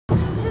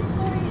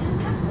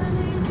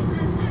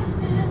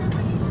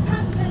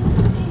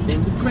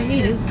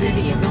greatest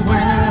city in the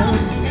world.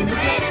 In the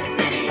greatest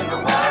city in the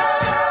world.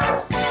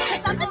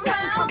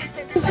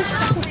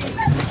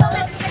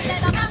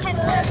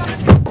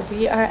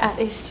 We are at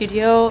a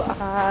studio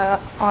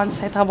on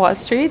Saint-Ambroise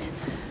Street.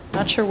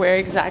 Not sure where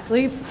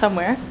exactly, but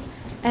somewhere.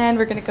 And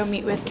we're gonna go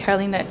meet with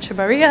Carolina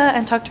Echevarria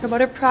and talk to her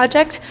about her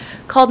project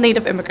called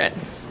Native Immigrant.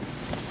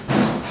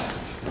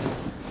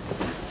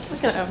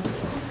 Look at him.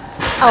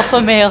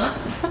 Alpha male,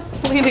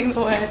 leading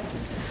the way.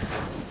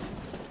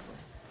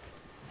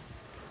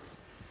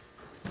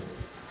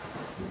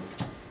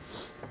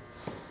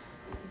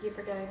 Thank you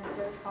for getting us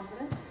very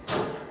confident.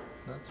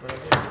 That's what I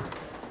do.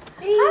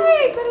 Hey.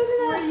 Hi, good to see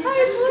you. Hi,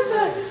 it's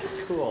Melissa.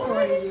 Cool. How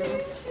are you?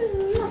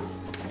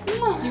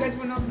 You guys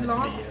were not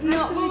lost?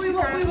 No, well, we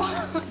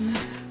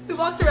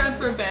walked around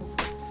for a bit.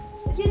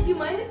 Yeah, do you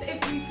mind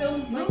if we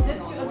film like this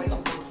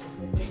too?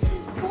 This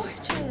is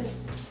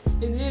gorgeous.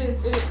 It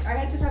is.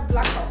 I just have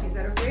black coffee. Is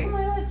that okay? Oh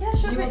my god, yeah,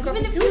 sure. You But want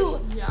even coffee if you,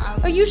 Yeah.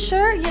 are you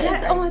sure?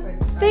 Yes. Yeah, Oh my,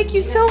 thank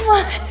you so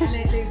much. And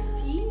then there's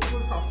tea or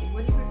coffee.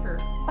 What do you prefer?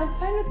 I'm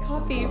fine with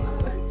coffee.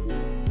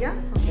 Yeah.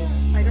 Okay.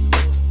 I don't.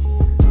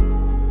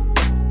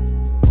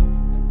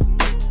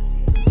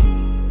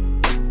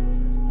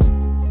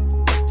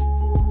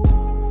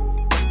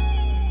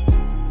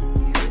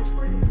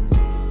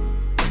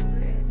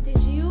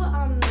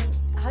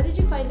 How did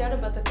you find out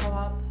about the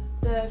co-op?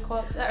 The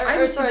co-op, I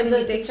or received sorry, an the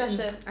invitation.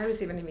 discussion. I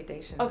received an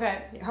invitation.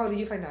 Okay. How did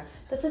you find out?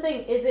 That's the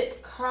thing. Is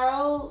it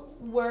Carl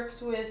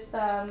worked with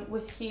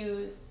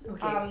Hughes?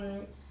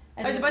 Okay.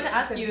 I was about to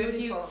ask It's you if you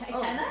beautiful.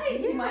 can I?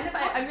 Do you mind if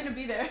I'm gonna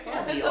be there?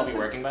 I'll be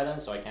working by then,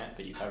 so I can't,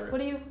 but you cover it.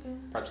 What are you?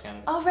 Parks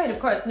Canada. Oh right, of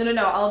course.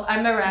 No.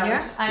 I'm around.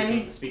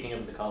 Yeah? Speaking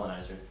of the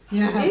colonizer.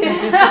 Yeah.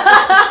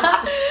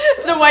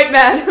 The white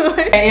man.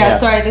 Okay, Yeah.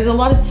 Sorry. There's a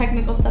lot of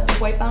technical stuff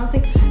with white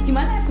balancing. Do you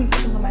mind if I have some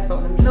questions on my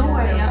phone? I'm just No,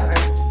 gonna- I don't.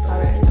 yeah. All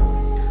right.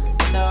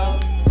 So,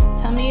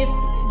 tell me if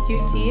do you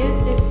see it?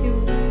 If you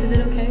is it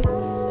okay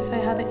if I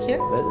have it here?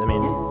 But, I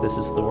mean, this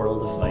is the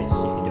world of Vice. You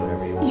can do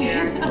whatever you want.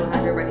 Yeah, people,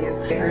 everybody has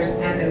stickers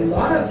and a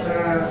lot of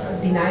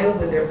denial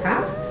with their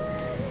past.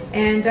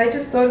 And I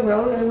just thought,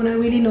 well, I want to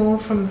really know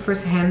from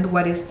firsthand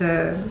what is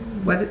the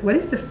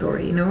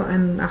story, you know,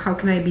 and how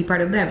can I be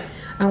part of them,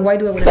 and why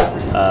do I want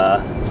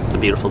to? It's a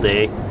beautiful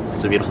day.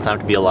 It's a beautiful time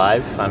to be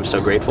alive. I'm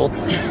so grateful.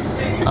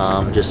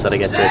 Just that I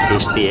get to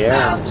taste the air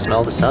and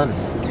smell the sun.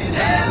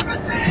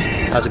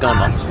 How's it going,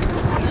 Mom?